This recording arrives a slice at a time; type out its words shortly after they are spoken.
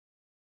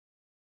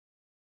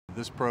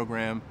This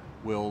program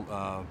will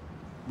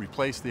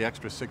replace the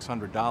extra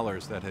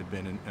 $600 that had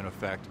been in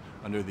effect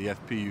under the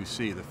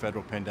FPUC, the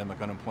Federal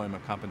Pandemic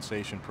Unemployment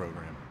Compensation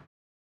Program.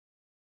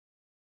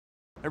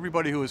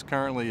 Everybody who is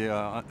currently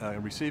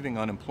receiving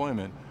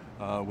unemployment,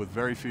 with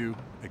very few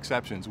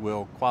exceptions,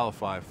 will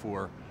qualify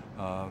for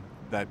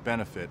that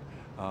benefit.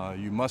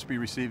 You must be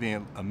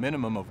receiving a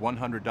minimum of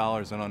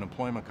 $100 in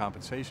unemployment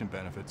compensation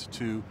benefits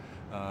to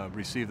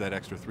receive that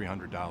extra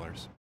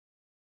 $300.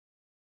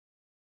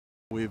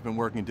 We've been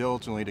working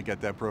diligently to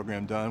get that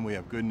program done. We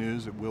have good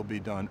news. It will be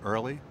done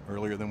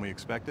earlier than we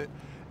expected,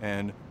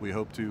 and we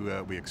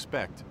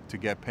expect to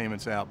get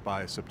payments out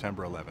by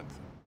September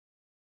 11th.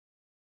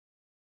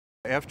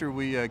 After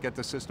we get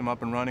the system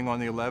up and running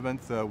on the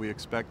 11th, we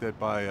expect that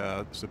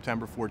by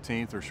September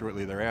 14th or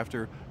shortly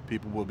thereafter,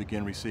 people will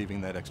begin receiving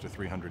that extra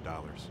 $300.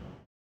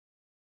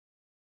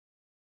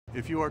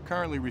 If you are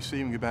currently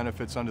receiving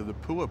benefits under the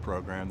PUA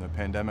program, the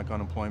Pandemic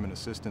Unemployment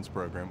Assistance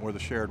Program, or the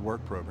Shared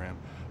Work Program,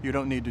 you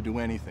don't need to do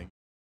anything.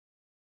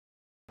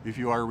 If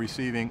you are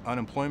receiving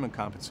unemployment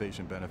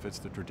compensation benefits,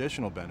 the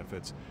traditional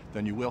benefits,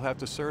 then you will have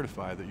to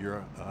certify that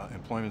your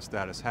employment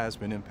status has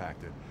been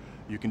impacted.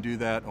 You can do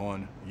that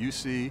on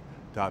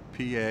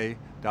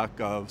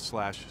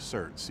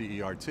uc.pa.gov/cert,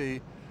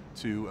 C-E-R-T,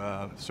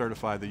 to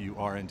certify that you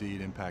are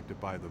indeed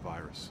impacted by the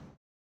virus.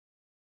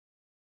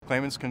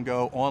 Claimants can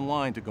go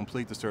online to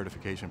complete the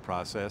certification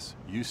process,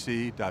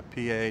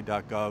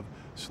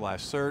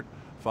 uc.pa.gov/cert,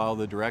 follow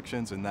the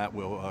directions, and that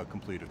will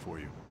complete it for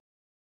you.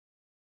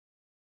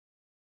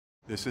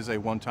 This is a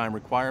one-time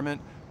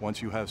requirement.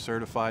 Once you have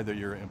certified that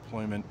your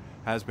employment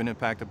has been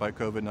impacted by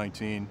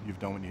COVID-19, you've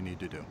done what you need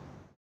to do.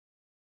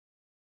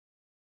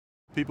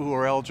 People who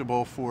are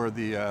eligible for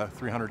the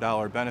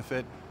 $300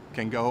 benefit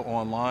can go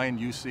online,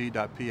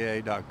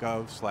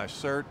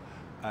 uc.pa.gov/cert,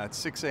 at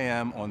 6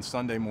 a.m. on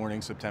Sunday morning,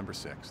 September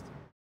 6th.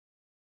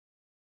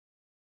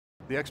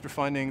 The extra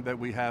funding that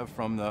we have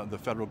from the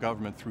federal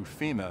government through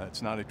FEMA,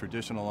 it's not a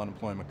traditional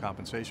unemployment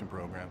compensation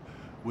program,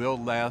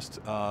 will last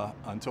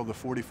until the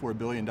 $44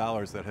 billion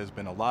that has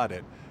been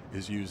allotted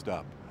is used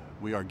up.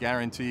 We are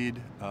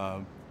guaranteed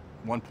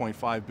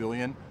 $1.5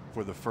 billion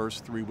for the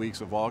first 3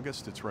 weeks of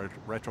August. It's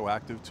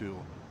retroactive to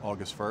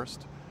August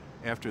 1st.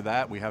 After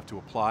that, we have to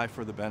apply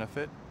for the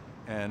benefit,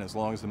 and as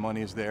long as the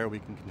money is there, we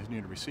can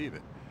continue to receive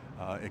it.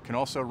 It can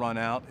also run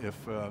out if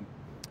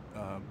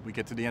we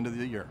get to the end of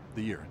the year.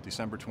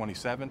 December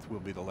 27th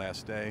will be the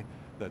last day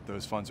that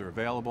those funds are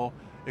available.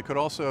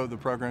 The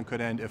program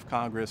could end if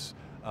Congress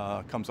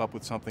comes up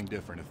with something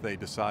different, if they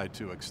decide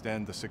to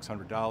extend the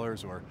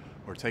 $600 or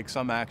take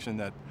some action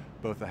that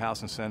both the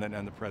House and Senate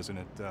and the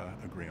President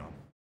agree on.